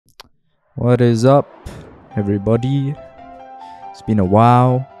What is up, everybody? It's been a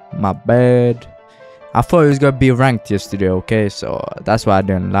while. My bad. I thought it was gonna be ranked yesterday, okay? So that's why I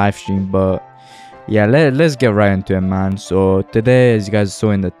didn't live stream. But yeah, let's get right into it, man. So today, as you guys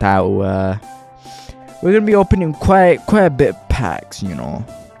saw in the title, we're gonna be opening quite a bit of packs, you know.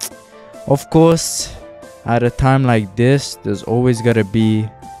 Of course, at a time like this, there's always gotta be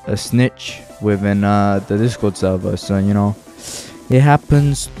a snitch within the Discord server. So you know, it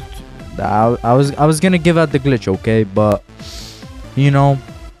happens. I was gonna give out the glitch, okay, but you know,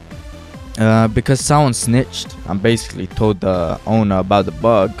 because someone snitched, I basically told the owner about the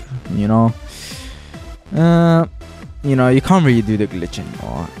bug. You know, you can't really do the glitch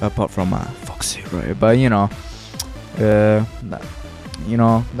anymore apart from Foxy, right? But you know,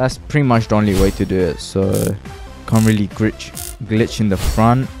 that's pretty much the only way to do it. So can't really glitch in the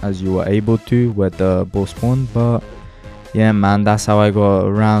front as you were able to where the ball spawned, but yeah, man, that's how I got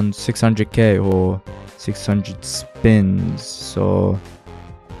around 600k or 600 spins. So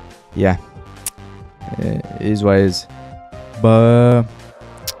yeah, it is what it is. But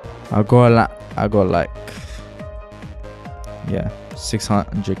I got like, yeah,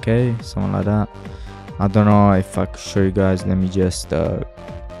 600k, something like that. I don't know if I can show you guys. Let me just show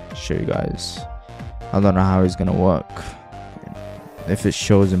you guys. I don't know how it's gonna work. If it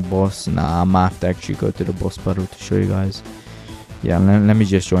shows in boss, nah, I might have to actually go to the boss battle to show you guys. Yeah, let me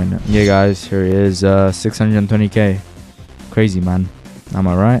just join it. Yeah, guys, here it is. 620k. Crazy, man. Am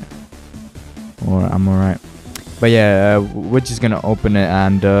I right? Or I'm alright. But yeah, we're just gonna open it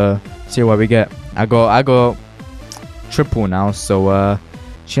and see what we get. I got triple now, so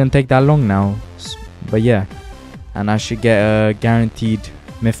shouldn't take that long now. But yeah, and I should get guaranteed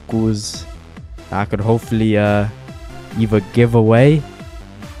mythicals that I could hopefully either give away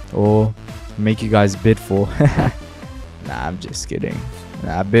or make you guys bid for. Nah, I'm just kidding.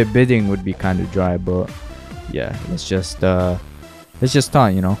 Nah, bidding would be kind of dry, but yeah, let's just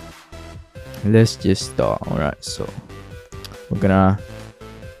start, you know. Let's just start. All right, so we're gonna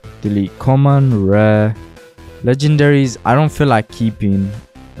delete common, rare, legendaries. I don't feel like keeping,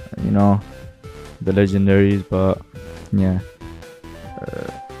 you know, the legendaries, but yeah,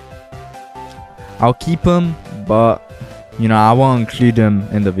 I'll keep them, but you know, I won't include them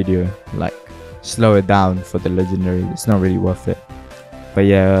in the video. Like, slow it down for the legendary. It's not really worth it. But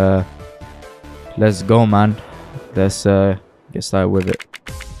yeah, let's go, man. Let's get started with it.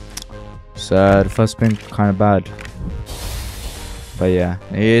 So the first spin kind of bad, but yeah,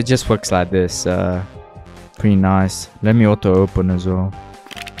 it just works like this. Pretty nice. Let me auto open as well,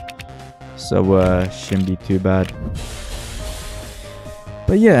 so shouldn't be too bad.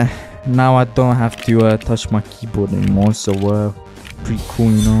 But yeah, now I don't have to touch my keyboard anymore, so pretty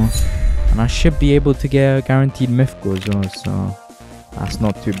cool, you know. And I should be able to get a guaranteed mythical as well, so that's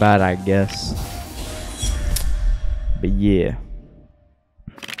not too bad, I guess. But yeah.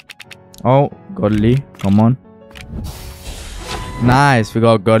 Oh, godly, come on. Nice, we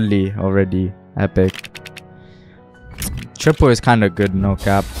got godly already. Epic. Triple is kind of good, no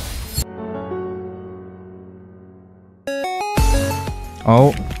cap.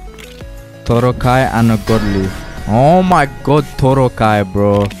 Oh, Torokai and a godly. Oh my god, Torokai,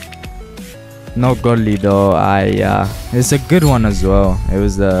 bro. No godly though. It's a good one as well. It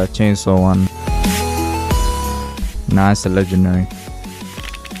was the chainsaw one. Nah, it's a legendary,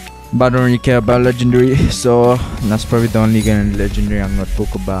 but I don't really care about legendary, so that's probably the only legendary I'm gonna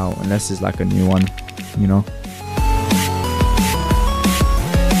talk about, unless it's like a new one, you know.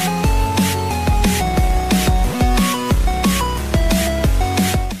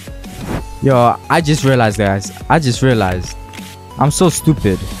 Yo, I just realized, guys. I'm so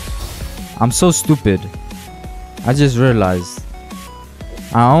stupid. I just realized.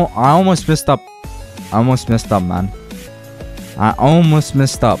 I almost messed up. Man. I almost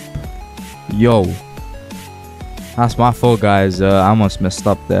messed up. Yo. That's my fault, guys. I almost messed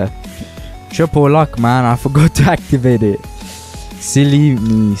up there. Triple luck, man. I forgot to activate it. Silly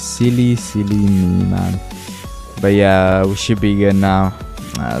me, man. But yeah, we should be good now.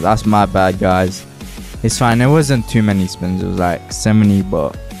 That's my bad, guys. It's fine. It wasn't too many spins. It was like 70,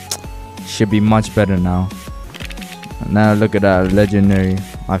 but should be much better now. Now look at that legendary.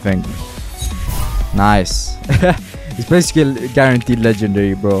 I think nice. It's basically guaranteed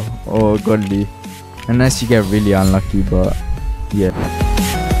legendary, bro, or godly, unless you get really unlucky. But yeah,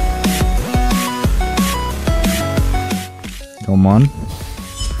 come on.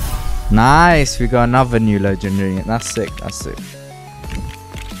 Nice, we got another new legendary. That's sick.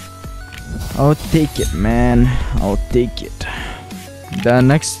 I'll take it, man. I'll take it. The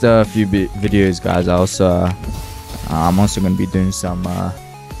next few videos, guys, I'm also gonna be doing some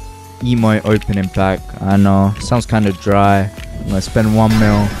emote opening pack. I know, sounds kind of dry. I'm gonna spend 1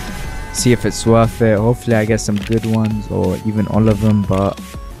 mil, see if it's worth it. Hopefully I get some good ones or even all of them, but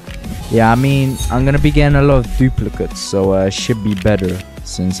yeah, I mean, I'm gonna be getting a lot of duplicates, so it should be better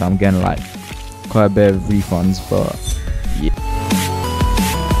since I'm getting like quite a bit of refunds, but yeah.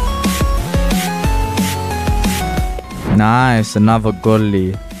 Nice, another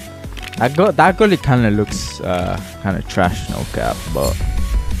goalie. That goalie kind of looks kind of trash, no cap, but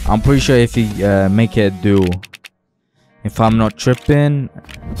I'm pretty sure if you make it a duel, if I'm not tripping,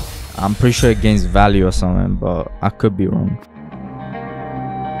 I'm pretty sure it gains value or something, but I could be wrong.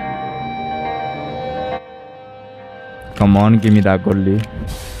 Come on, give me that goalie.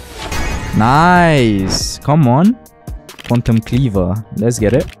 Nice, come on. Quantum Cleaver, let's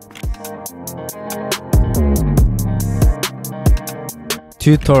get it.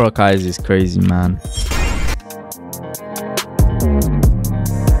 2 Torokais is crazy, man.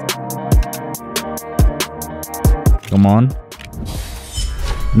 Come on.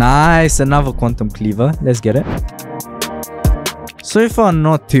 Nice, another Quantum Cleaver. Let's get it. So far,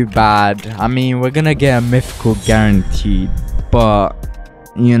 not too bad. I mean, we're gonna get a mythical guaranteed, but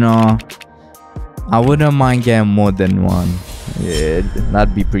you know, I wouldn't mind getting more than one. Yeah,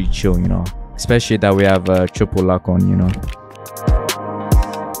 that'd be pretty chill, you know. Especially that we have a triple luck on, you know.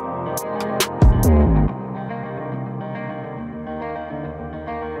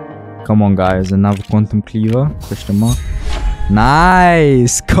 Come on, guys, another Quantum Cleaver. Question mark.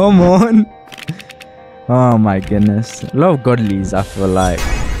 Nice, come on. Oh my goodness, a lot of godlies. I feel like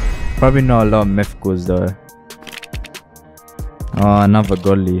probably not a lot of mythicals though. Oh, another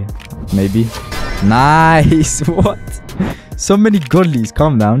godly, maybe. Nice. What? So many godlies.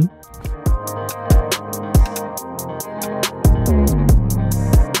 Calm down.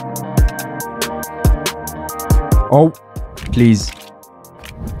 Oh, please.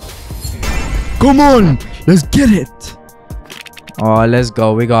 Come on, let's get it. Oh, let's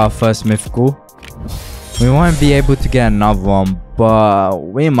go. We got our first mythical. We won't be able to get another one, but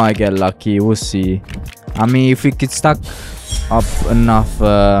we might get lucky. We'll see. I mean, if we could stack up enough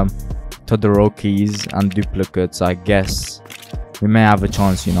Todorokis and duplicates, I guess we may have a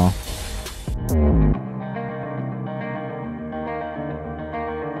chance, you know.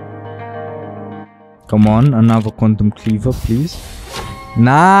 Come on, another Quantum Cleaver, please.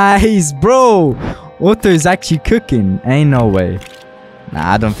 Nice, bro. Auto is actually cooking. Ain't no way.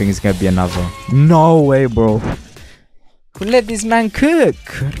 Nah, I don't think it's gonna be another. No way, bro. Who let this man cook?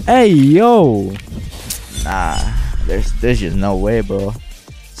 Hey, yo. Nah, there's just no way, bro.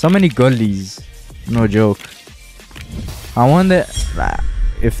 So many gullies. No joke. I wonder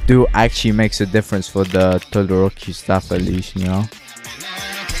if do actually makes a difference for the Todoroki stuff, at least, you know.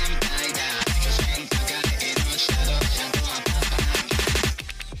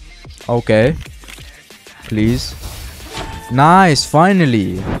 Okay, please. Nice,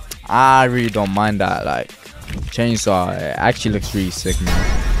 finally. I really don't mind that. Like, chainsaw, it actually looks really sick, man.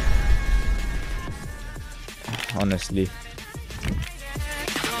 Honestly.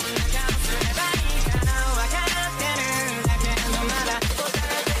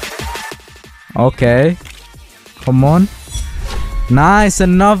 Okay, come on. Nice,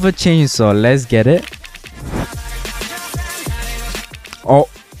 another chainsaw. Let's get it. Oh.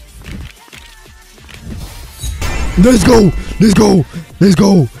 Let's go, let's go, let's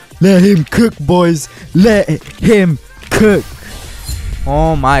go. Let him cook, boys. Let him cook.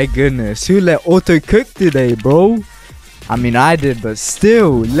 Oh my goodness, who let Auto cook today, bro? I mean, I did, but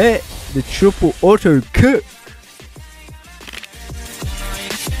still, let the triple Auto cook.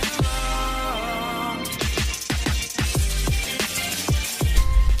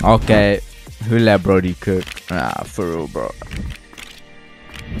 Okay, who let Brody cook? Nah, for real, bro.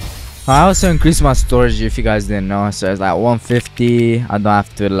 I also increased my storage, if you guys didn't know, so it's like 150. I don't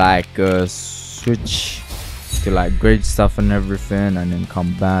have to like switch to like grade stuff and everything and then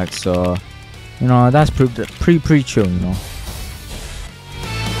come back, so you know, that's pretty chill, you know.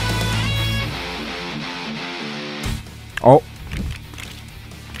 Oh,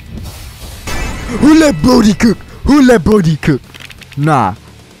 who let Brody cook? Who let Brody cook? Nah,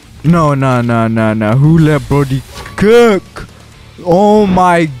 no, who let Brody cook? Oh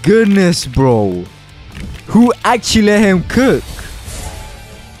my goodness, bro. Who actually let him cook?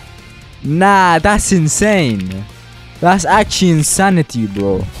 Nah, that's insane. That's actually insanity,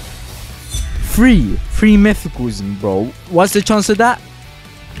 bro. Free mythicals, bro. What's the chance of that?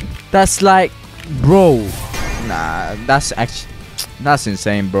 That's like, bro. Nah, that's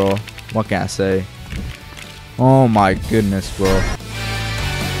insane, bro. What can I say? Oh my goodness, bro.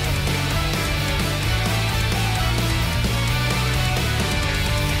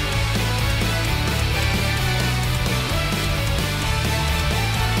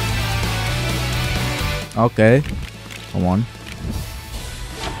 Okay, come on.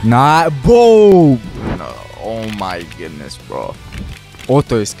 Nah, boom! No, oh my goodness, bro.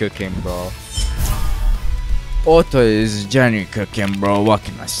 Auto is cooking, bro. Auto is genuinely cooking, bro. What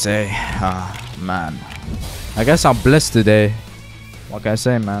can I say? Ah, man. I guess I'm blessed today. What can I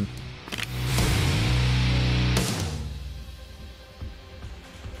say, man?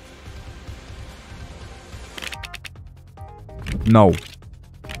 No.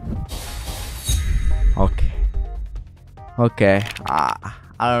 Okay. Okay. I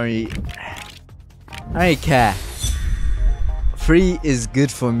don't really care. Free is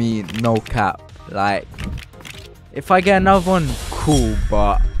good for me, no cap. Like, if I get another one, cool,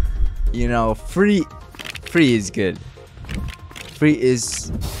 but you know, free is good. Free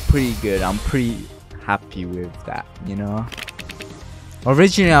is pretty good. I'm pretty happy with that, you know.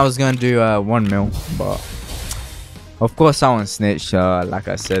 Originally I was gonna do 1 mil, but of course I won't snitch, like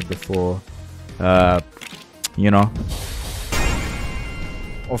I said before. You know,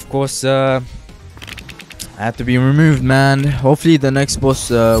 of course I had to be removed, man. Hopefully the next boss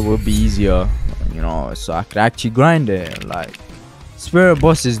will be easier, you know, so I could actually grind it. Like, Spirit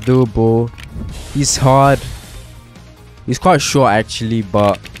boss is doable. He's hard. He's quite short actually,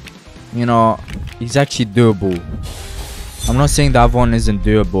 but you know, he's actually doable. I'm not saying the other one isn't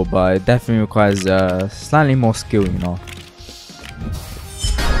doable, but it definitely requires slightly more skill, you know.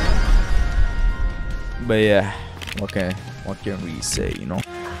 But yeah, okay, what can we say, you know?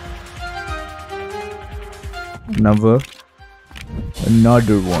 Another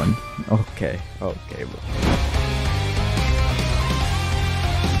one. Okay, bro.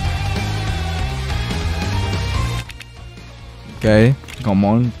 Okay, come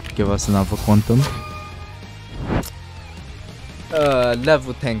on, give us another quantum.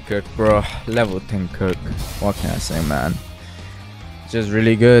 Level 10 cook, bro. Level 10 cook. What can I say, man? Just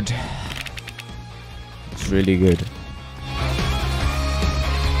really good. It's really good.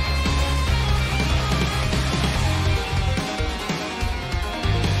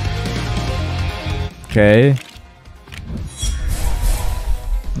 Okay.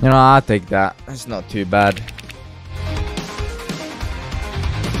 You know, I'll take that. It's not too bad.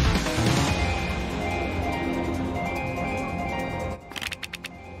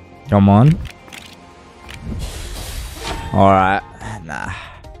 Come on. Alright. Nah.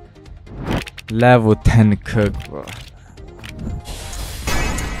 Level 10 cook, bro.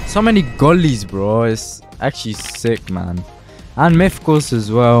 So many gullies, bro. It's actually sick, man. And mythicals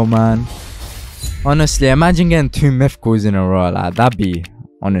as well, man. Honestly, imagine getting 2 mythicals in a row. Like, that'd be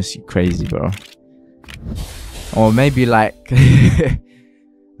honestly crazy, bro. Or maybe like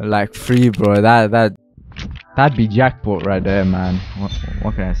like 3, bro. That'd be jackpot right there, man.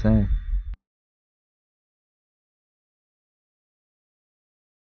 What can I say?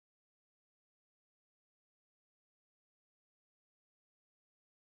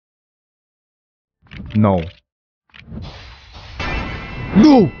 No.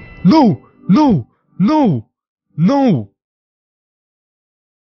 No! No! No! No! No!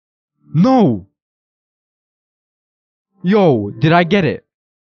 No! Yo, did I get it?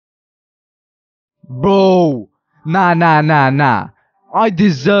 Bro! Nah. I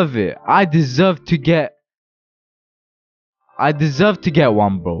deserve it. I deserve to get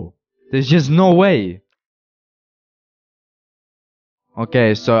one, bro. There's just no way.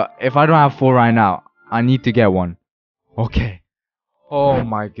 Okay, so if I don't have 4 right now, I need to get 1. Okay. Oh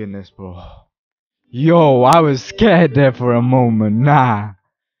my goodness, bro. Yo, I was scared there for a moment. Nah.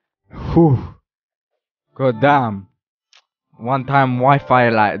 Whew. God damn. One time Wi-Fi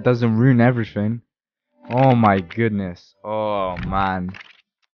like doesn't ruin everything. Oh my goodness. Oh man.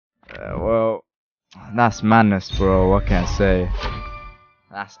 Well, that's madness, bro. What can I say?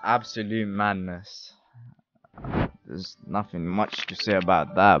 That's absolute madness. There's nothing much to say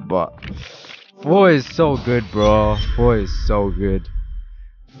about that, but 4 is so good, bro. 4 is so good.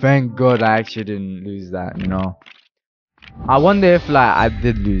 Thank God I actually didn't lose that, you know. I wonder if like I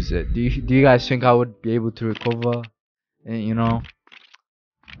did lose it. Do you guys think I would be able to recover? You know,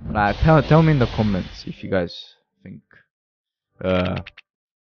 like tell me in the comments if you guys think I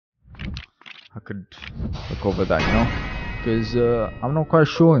could recover that, you know, because I'm not quite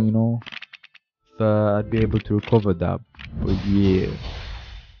sure, you know, if I'd be able to recover that. But yeah,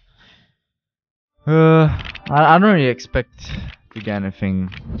 I don't really expect to get anything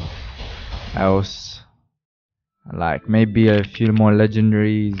else. Like maybe a few more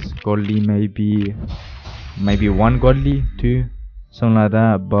legendaries, godly, maybe 1 godly, 2, something like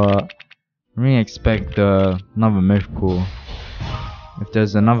that. But I really expect another mythical. If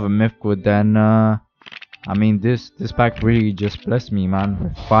there's another mythical, then I mean this pack really just blessed me, man,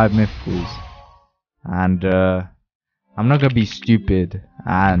 with 5 mythicals. and I'm not gonna be stupid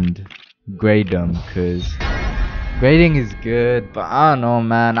and grade them, because grading is good, but I don't know,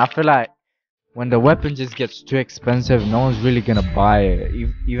 man. I feel like when the weapon just gets too expensive, no one's really gonna buy it,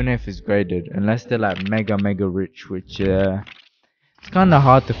 even if it's graded, unless they're like mega rich, which it's kind of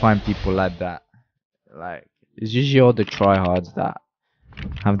hard to find people like that. Like, it's usually all the tryhards that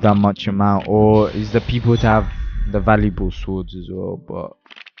have that much amount, or is the people to have the valuable swords as well. But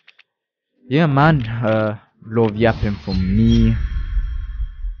yeah, man, lot of yapping from me.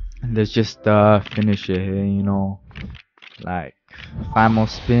 Let's just finish it here, you know, like 5 more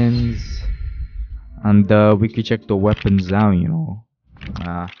spins, and we could check the weapons down, you know.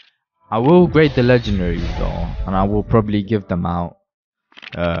 I will grade the legendaries though, and I will probably give them out.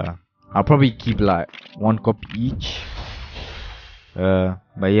 I'll probably keep like 1 copy each.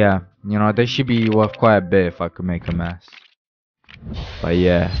 But yeah, you know, they should be worth quite a bit if I could make a mess. But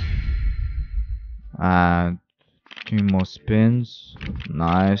yeah, and 2 more spins.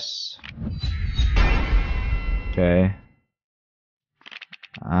 Nice. Okay.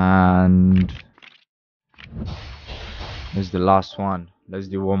 And this is the last one. Let's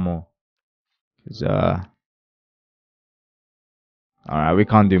do one more. Cause alright, we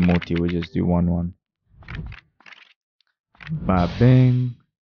can't do multi, we just do one. Bing.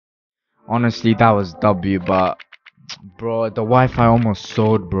 Honestly, that was W, but bro, the Wi-Fi almost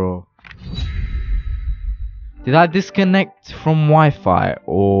sold, bro. Did I disconnect from Wi-Fi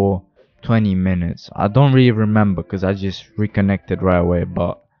or 20 minutes? I don't really remember because I just reconnected right away.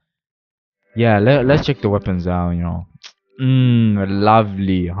 But yeah, let's check the weapons out, you know.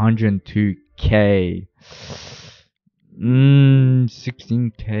 Lovely. 102k.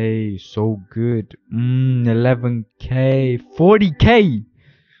 16k. So good. 11k. 40k.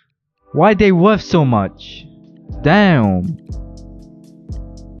 Why they worth so much? Damn.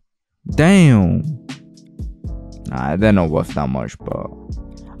 Nah, they're not worth that much, but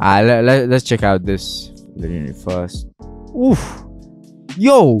let's check out this legendary first. Oof.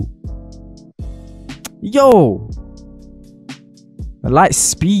 Yo. Light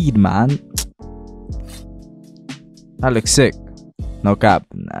speed, man. That looks sick. No cap.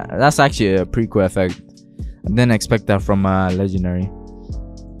 Nah, that's actually a pretty cool effect. I didn't expect that from legendary.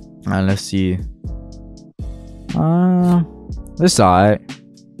 And let's see. This alright.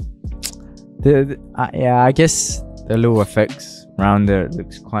 Yeah, I guess the little effects around there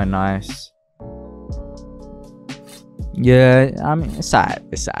looks quite nice. Yeah, I mean, it's alright.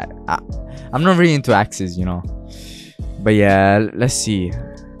 I'm not really into axes, you know. But yeah, let's see.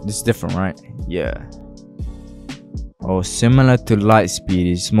 This is different, right? Yeah. Oh, similar to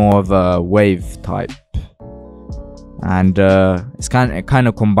Lightspeed, it's more of a wave type, and it kind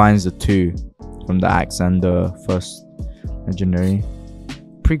of combines the two from the axe and the first legendary.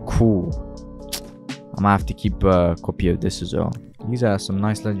 Pretty cool. I'm gonna have to keep a copy of this as well. These are some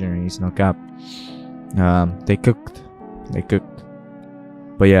nice legendaries, no cap. They cooked.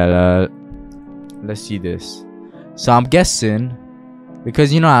 But yeah, let's see this. So I'm guessing,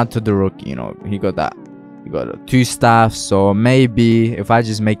 because you know how to the rookie, you know, he got 2 staffs, so maybe if I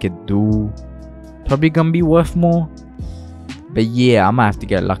just make it do, probably gonna be worth more. But yeah, I might have to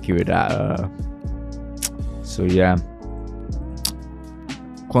get lucky with that. So yeah,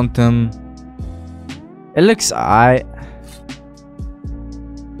 quantum. It looks alright.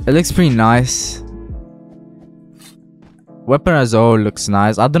 It looks pretty nice. Weapon as a whole looks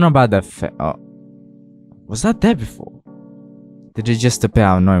nice. I don't know about the effect. Oh, was that there before? Did it just appear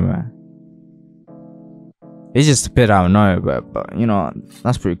out of nowhere? It just appeared out of nowhere, but you know,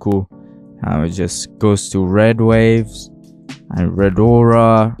 that's pretty cool. It just goes to red waves and red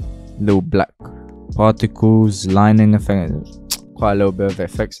aura, little black particles, lining effect. Quite a little bit of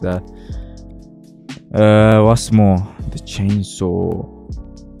effects there. What's more? The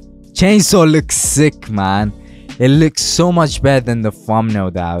chainsaw looks sick, man. It looks so much better than the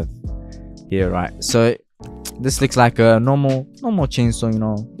thumbnail that I have here, right? So this looks like a normal chainsaw, you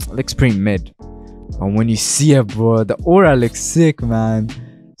know. It looks pretty mid. But when you see it, bro, the aura looks sick, man.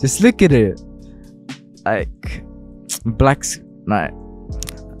 Just look at it. Like blacks, like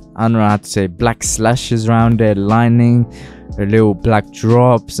I don't know how to say, black slashes around there, lining, the little black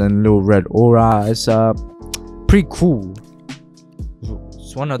drops and little red aura. It's pretty cool.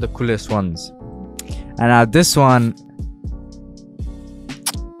 It's one of the coolest ones. And now this one,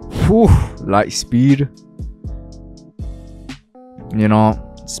 whew, light speed. You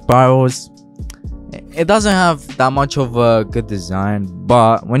know, spirals. It doesn't have that much of a good design,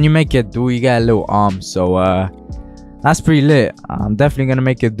 but when you make it do, you get a little arm, so that's pretty lit. I'm definitely gonna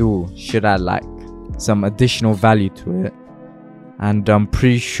make it do, should I like some additional value to it. And I'm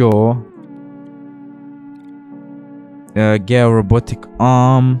pretty sure get a robotic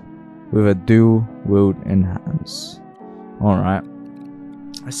arm with a dual wield enhance. Alright,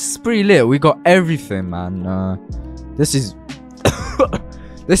 this is pretty lit. We got everything, man. This is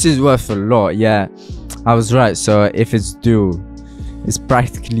this is worth a lot. Yeah, I was right. So if it's dual, it's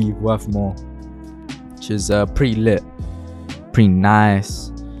practically worth more, which is pretty lit, pretty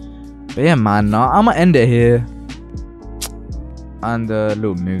nice. But yeah, man, I'm gonna end it here. And a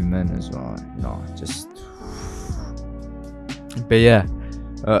little movement as well, you know, just. But yeah,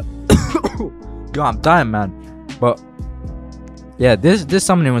 yo, I'm dying, man. But yeah, this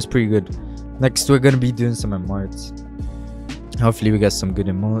summoning was pretty good. Next, we're gonna be doing some emotes. Hopefully, we get some good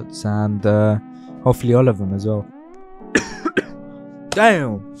emotes, and hopefully all of them as well.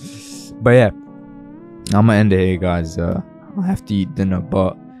 Damn. But yeah, I'm gonna end it here, guys. I have to eat dinner,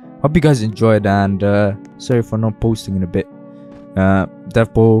 but hope you guys enjoyed, and sorry for not posting in a bit.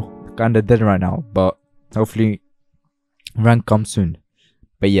 Deathball kinda dead right now, but hopefully rank comes soon.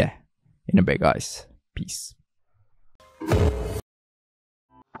 But yeah, in a bit, guys. Peace.